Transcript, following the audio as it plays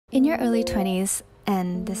In your early 20s,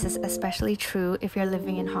 and this is especially true if you're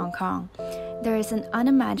living in Hong Kong, there is an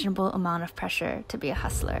unimaginable amount of pressure to be a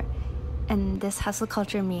hustler. And this hustle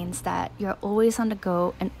culture means that you're always on the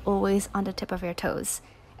go and always on the tip of your toes,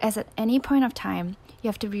 as at any point of time, you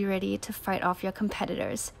have to be ready to fight off your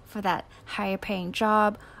competitors for that higher paying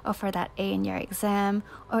job, or for that A in your exam,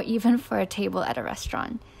 or even for a table at a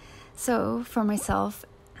restaurant. So for myself,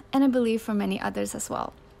 and I believe for many others as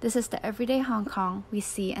well, this is the everyday Hong Kong we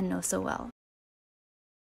see and know so well.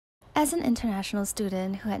 As an international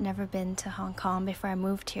student who had never been to Hong Kong before I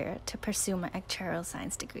moved here to pursue my actuarial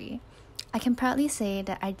science degree, I can proudly say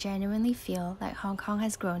that I genuinely feel like Hong Kong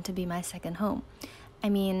has grown to be my second home. I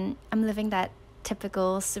mean, I'm living that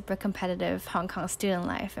typical super competitive Hong Kong student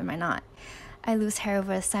life, am I not? I lose hair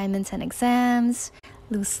over assignments and exams,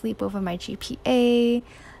 lose sleep over my GPA,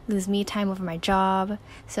 lose me time over my job.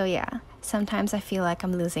 So yeah, sometimes I feel like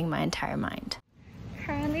I'm losing my entire mind.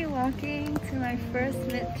 Currently walking to my first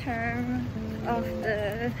midterm of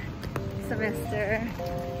the semester.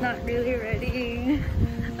 Not really ready.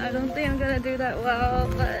 I don't think I'm gonna do that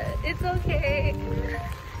well, but it's okay.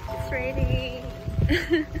 It's raining.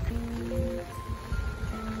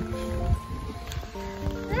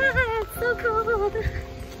 It's so cold.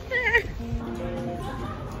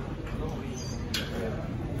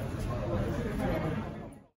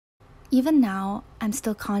 Even now, I'm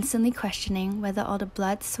still constantly questioning whether all the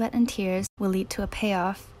blood, sweat, and tears will lead to a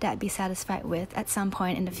payoff that I'd be satisfied with at some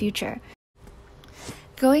point in the future.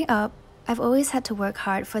 Growing up, I've always had to work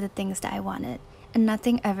hard for the things that I wanted, and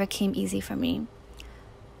nothing ever came easy for me.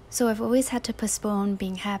 So I've always had to postpone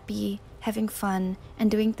being happy, having fun,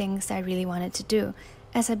 and doing things that I really wanted to do,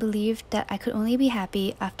 as I believed that I could only be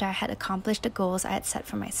happy after I had accomplished the goals I had set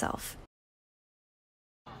for myself.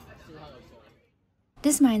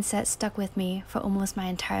 This mindset stuck with me for almost my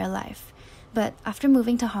entire life, but after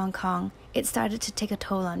moving to Hong Kong, it started to take a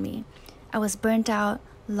toll on me. I was burnt out,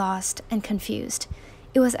 lost, and confused.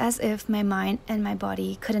 It was as if my mind and my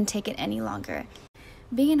body couldn't take it any longer.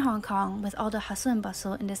 Being in Hong Kong with all the hustle and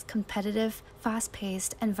bustle in this competitive,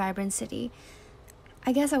 fast-paced, and vibrant city,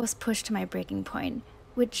 I guess I was pushed to my breaking point,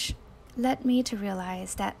 which led me to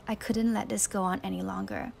realize that I couldn't let this go on any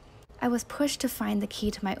longer. I was pushed to find the key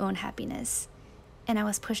to my own happiness. And I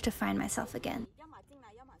was pushed to find myself again.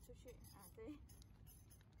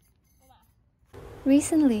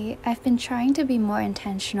 Recently, I've been trying to be more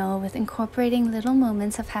intentional with incorporating little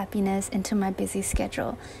moments of happiness into my busy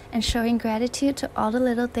schedule and showing gratitude to all the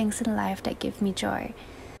little things in life that give me joy.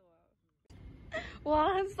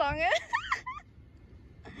 Wow, 很爽耶!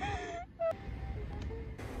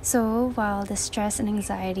 So, while the stress and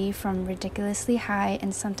anxiety from ridiculously high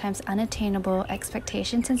and sometimes unattainable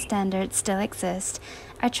expectations and standards still exist,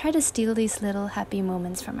 I try to steal these little happy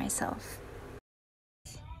moments for myself.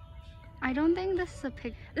 I don't think this is a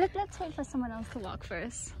pig. Let's wait for someone else to walk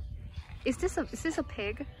first. Is this a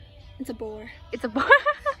pig? It's a boar. It's a boar.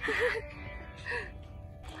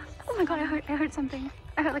 Oh my god, I heard something.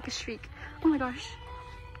 I heard like a shriek. Oh my gosh.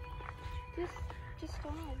 Just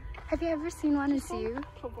stop. Have you ever seen one in zoo?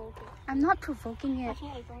 Provoking. I'm not provoking it.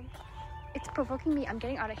 Actually, I don't. It's provoking me. I'm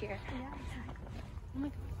getting out of here. Yeah. Oh my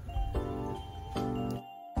god.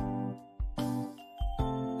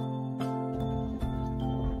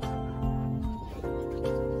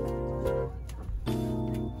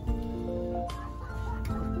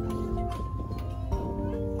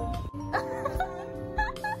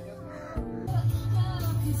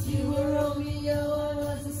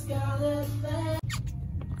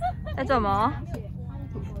 That's 什么？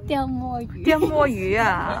钓摸鱼。钓摸鱼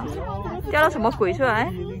啊！钓到什么鬼出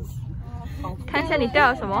来？看一下你钓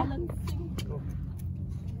了什么？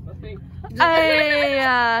哎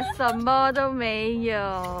呀，什么都没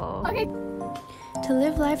有。To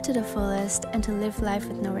live life to the fullest and to live life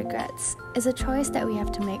with no regrets is a choice that we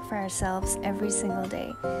have to make for ourselves every single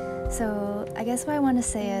day. So I guess what I want to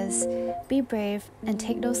say is be brave and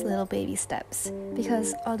take those little baby steps,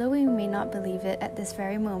 because although we may not believe it at this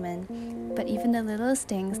very moment, but even the littlest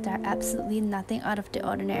things that are absolutely nothing out of the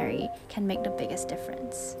ordinary can make the biggest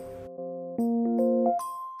difference.